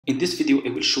In this video, I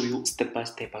will show you step by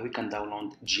step how you can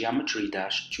download Geometry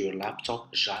Dash to your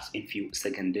laptop just in few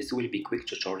seconds. This will be quick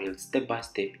tutorial, step by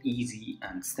step, easy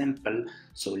and simple.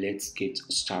 So let's get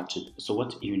started. So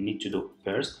what you need to do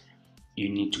first, you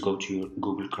need to go to your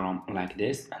Google Chrome like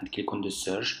this and click on the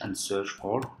search and search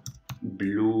for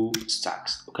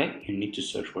BlueStacks. Okay, you need to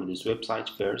search for this website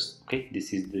first. Okay,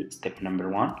 this is the step number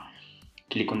one.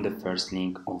 Click on the first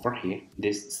link over here,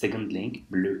 this second link,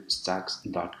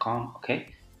 bluestacks.com. Okay,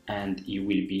 and you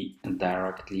will be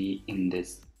directly in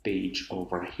this page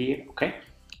over here. Okay,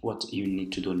 what you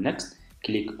need to do next,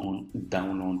 click on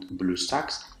download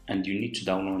BlueStacks, and you need to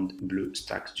download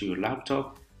BlueStacks to your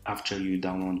laptop. After you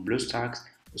download BlueStacks,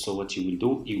 so what you will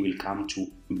do, you will come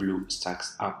to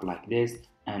BlueStacks app like this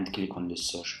and click on the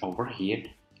search over here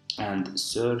and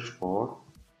search for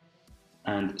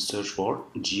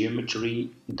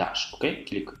Geometry Dash. Okay,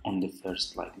 click on the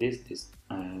first like this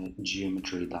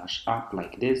Geometry Dash app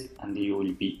like this, and you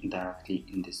will be directly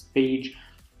in this page.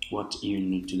 What you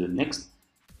need to do next,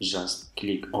 just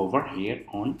click over here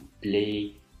on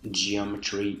play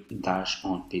Geometry Dash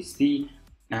on PC,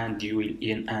 and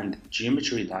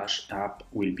Geometry Dash app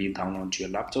will be downloaded to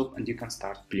your laptop, and you can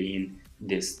start playing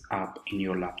this app in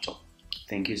your laptop.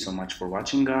 Thank you so much for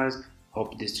watching, guys.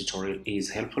 Hope this tutorial is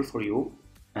helpful for you,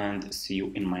 and see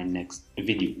you in my next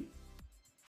video.